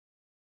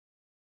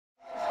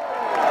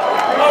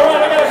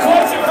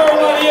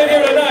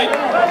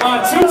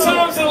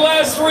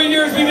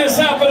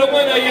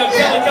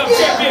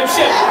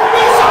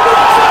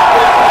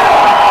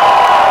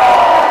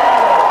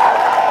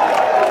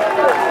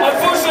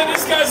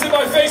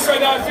right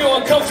now, I feel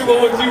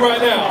uncomfortable with you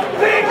right now.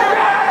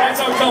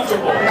 That's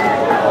uncomfortable.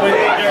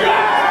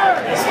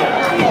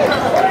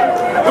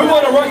 We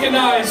want to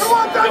recognize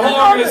the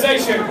whole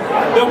organization,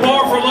 the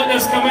bar, for letting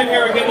us come in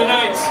here again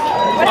tonight,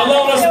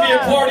 allowing us to be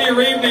a part of your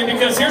evening,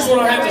 because here's what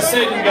I have to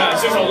say to you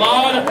guys. There's a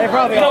lot of,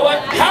 you know what,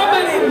 how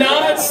many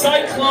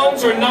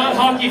non-Cyclones or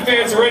non-hockey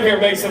fans are in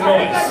here? Make some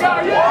noise.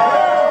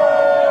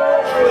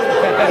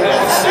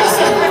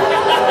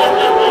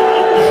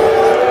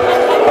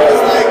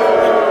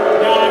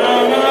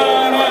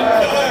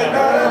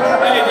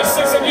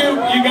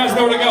 You guys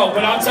know where to go,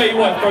 but I'll tell you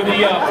what, for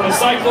the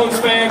Cyclones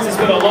fans, it's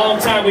been a long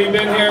time we've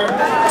been here, 2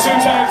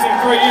 times in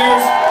 3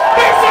 years.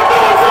 Make some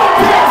noise up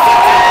here!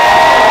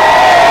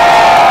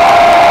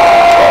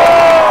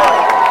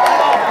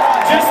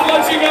 Just to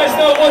let you guys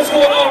know what's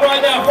going on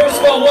right now, first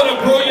of all, what a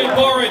brilliant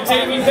bar at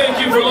Davey. Thank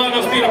you for letting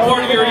us be a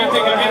part of your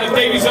evening. Again, if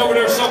Davey's over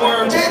there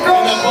somewhere in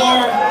the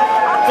bar,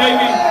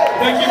 Davey,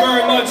 thank you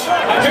very much.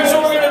 Here's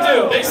what we're going to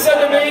do. They said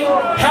to me,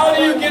 how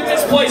do you get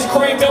this place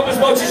cranked up as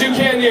much as you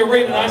can in the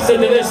arena? And I said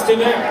to them.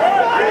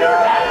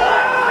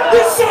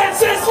 This side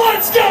says,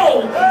 let's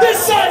go! This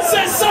side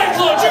says,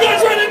 Cyclones. You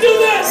guys ready to do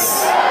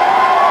this?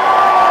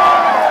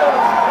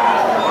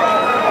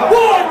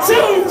 1,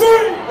 2,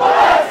 3!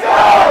 Let's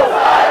go,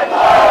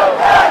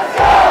 Cyclones! Let's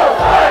go,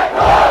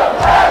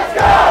 Cyclones! Let's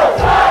go,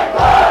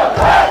 Cyclones!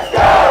 Let's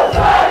go,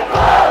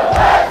 Cyclones!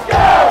 Let's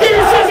go! Give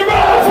yourselves a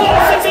round of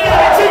applause,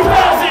 Cincinnati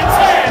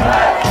 2010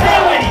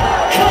 Kelly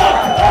Cup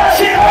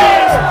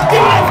Champions! Give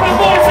it up for the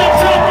boys up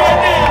top right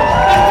now!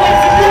 Let's play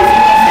some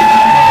music!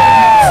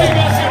 See you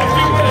guys in a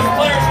few minutes.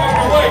 Players on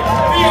their way.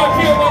 VIP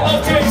on my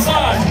left-hand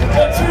side.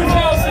 The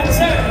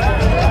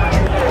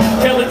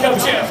 2010 Kelly Cup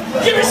Champs.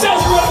 Give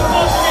yourselves a round of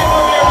applause for getting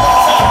over here on the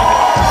side.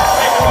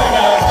 Take it away,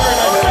 guys. Very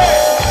nice.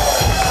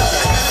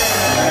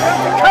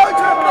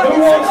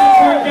 Who wants to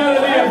drink out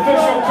of the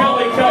official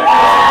Kelly Cup?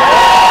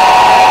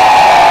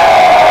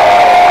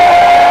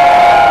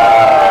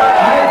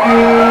 Thank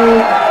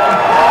you.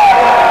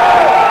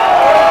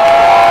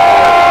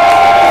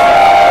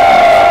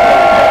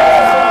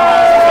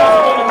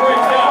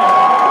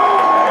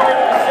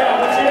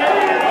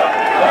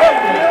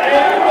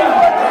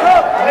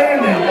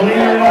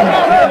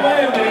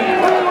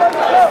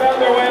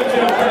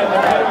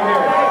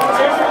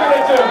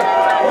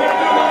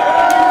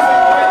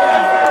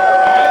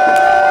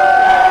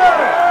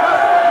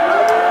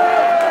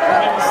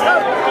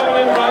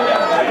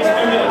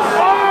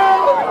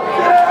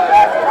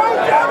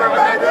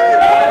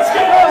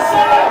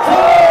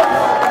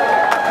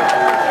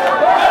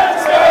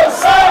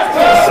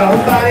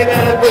 Somebody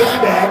better put you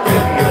back in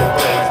your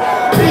place.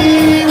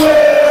 We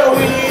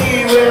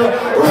will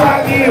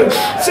rock you.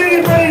 Sing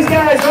it for these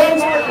guys,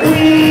 folks.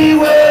 We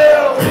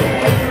will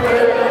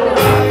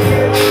rock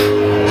you.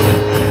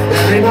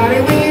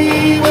 Everybody,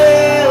 we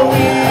will rock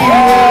you.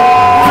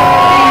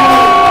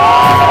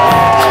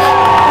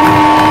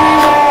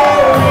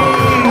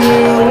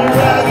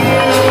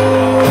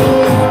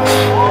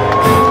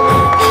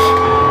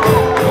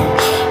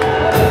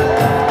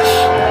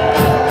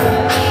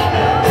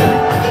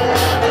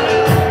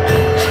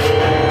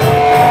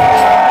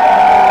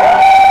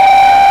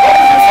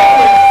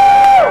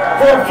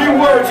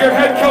 Your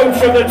head coach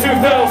of the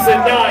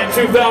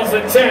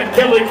 2009-2010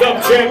 Kelly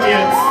Cup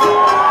Champions.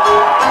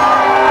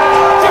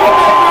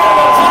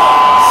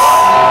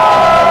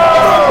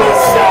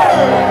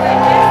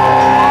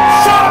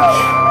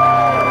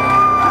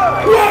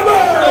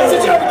 Ladies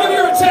and gentlemen, give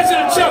your attention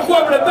to Chuck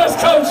Weber, the best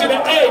coach in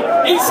the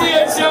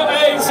ECHL,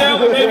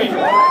 AHL, and maybe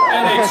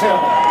NHL.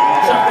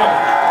 Chuck Weber.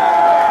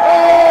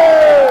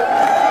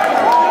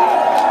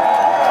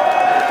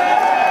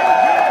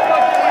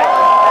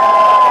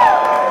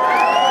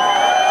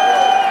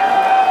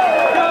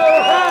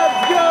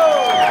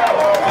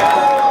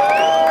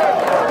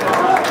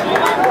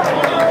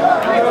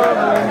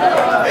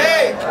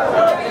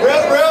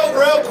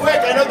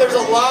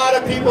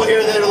 People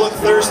here that look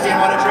thirsty and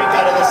want to drink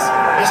out of this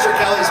Mr.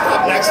 Kelly's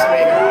cup next to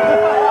me.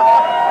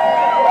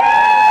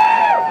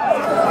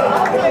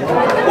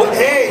 Well,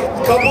 hey,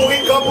 a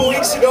couple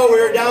weeks ago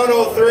we were down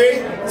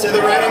 0-3 to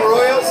the Reading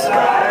Royals.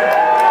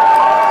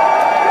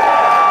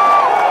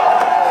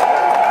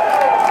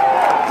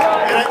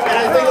 And I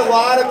think a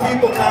lot of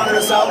people counted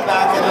us out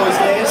back in those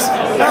days.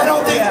 I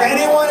don't think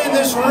anyone in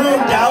this room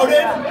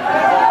doubted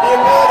the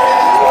ability of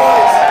these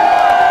boys.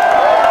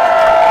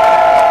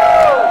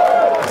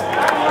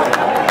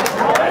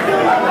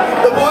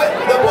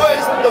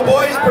 The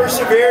boys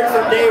persevered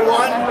from day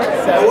one.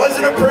 It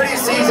wasn't a pretty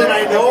season,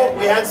 I know.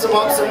 We had some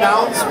ups and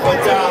downs, but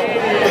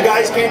the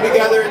guys came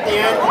together at the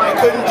end. I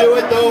couldn't do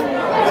it, though,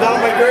 without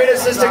my great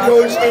assistant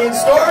coach, Dean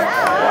Stork.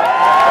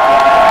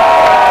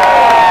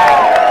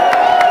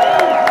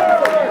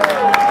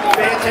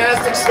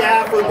 Fantastic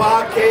staff with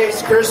Bob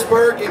Case, Chris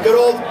Burke, and good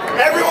old...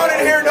 Everyone in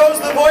here knows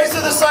the voice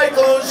of the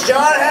Cyclones,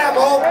 John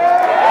Hamill.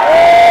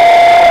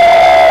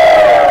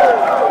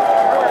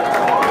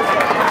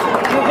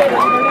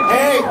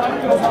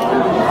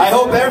 I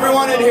hope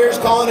everyone in here is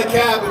calling a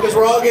cab because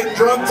we're all getting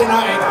drunk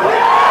tonight.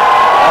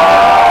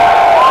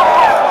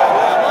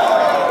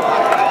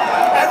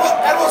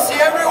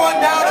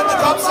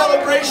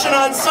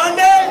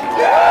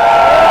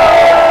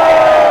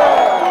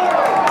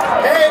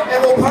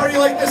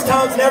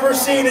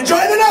 scene. Enjoy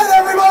the night,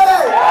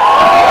 everybody!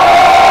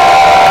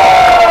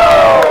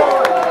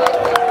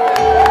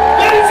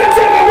 Ladies and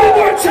gentlemen, one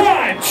more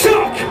time,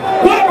 Chuck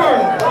Weber!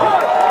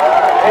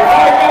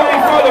 Before I go any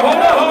further, hold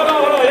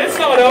on, it's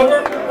not over.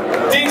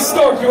 Dean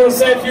Stork, you want to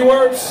say a few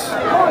words?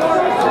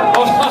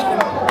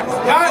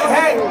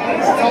 Hey,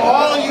 to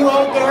all of you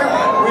out there,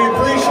 we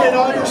appreciate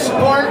all your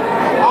support.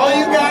 All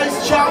you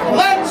guys shout,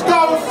 let's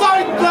go,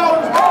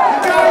 Cyclones!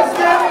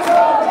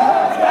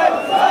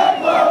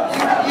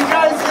 You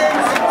guys gave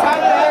us a ton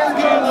of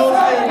energy in those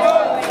games.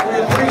 We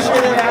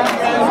appreciate it, how you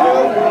guys do.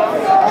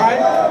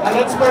 Alright, and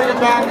let's bring it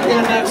back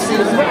again next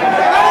season.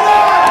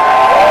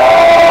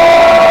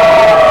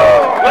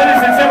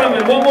 Ladies and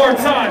gentlemen, one more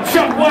time,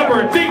 Chuck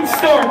Weber, Dean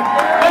Stork.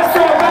 Let's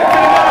throw it back to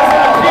the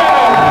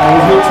guys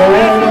on the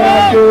piano.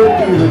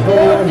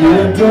 You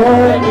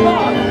adore me,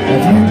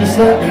 if you just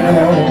let me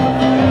know,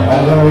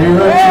 although you're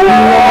a true,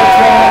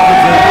 I'm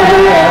trying to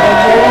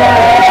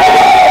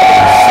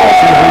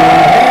such a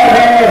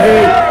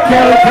hey,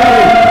 Kelly,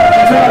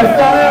 try to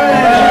find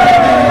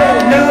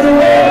another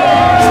way,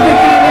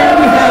 sticking in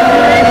behind.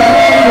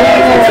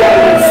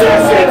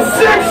 Session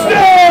 60!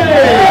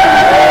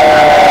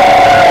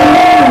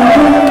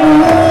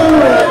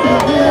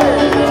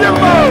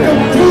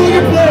 Come to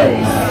your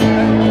place,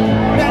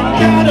 that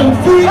gotta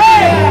freak out.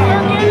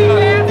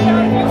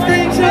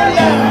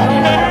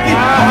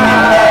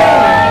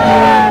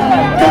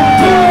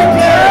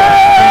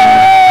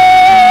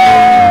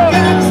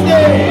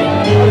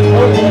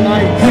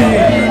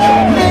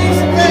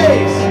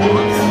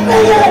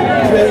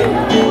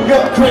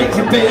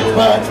 Crazy bitch,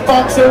 but you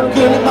fuck so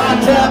good at my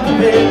top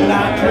of it, and I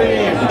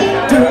dream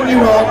doing you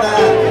all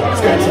night,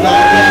 scratching all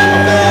down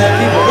my back,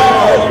 keep it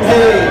right on.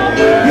 Hey,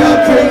 you're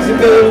crazy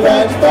bitch,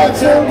 but you fuck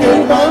so good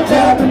at my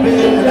top of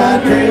it, and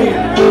I dream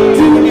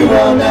doing you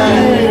all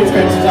night,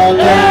 scratching all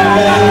down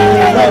my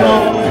back, right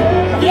on.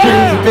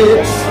 Crazy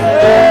bitch,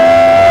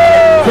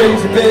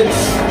 crazy bitch.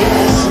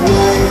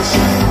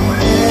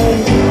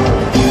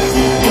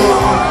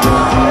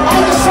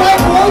 I'm the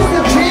Cyclones,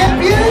 the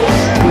champions.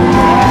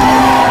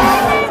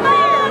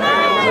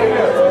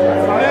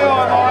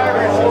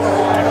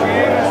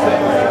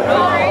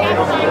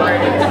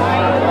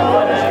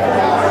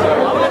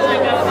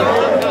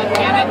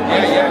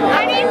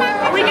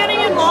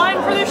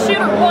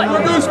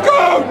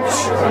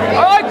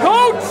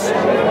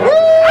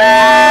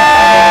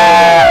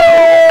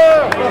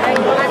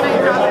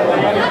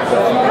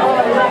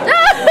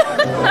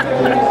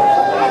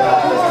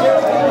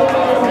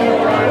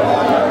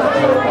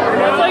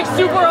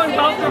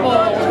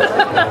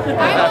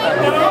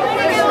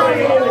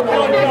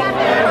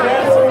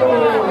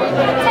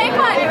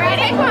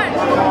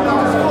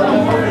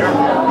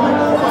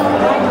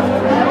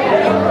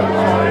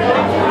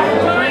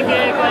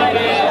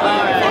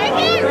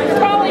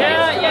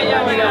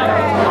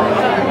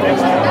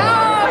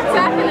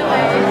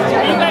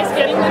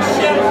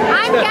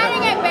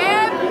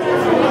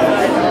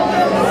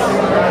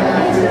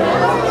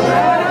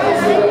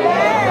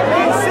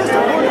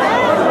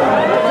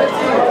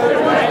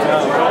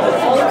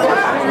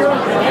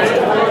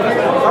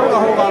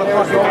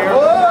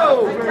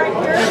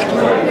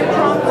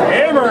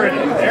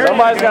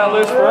 Somebody's got a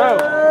loose throat.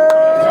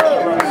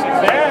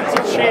 That's a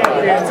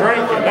champion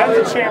drinking. That's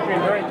a champion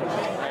drinking.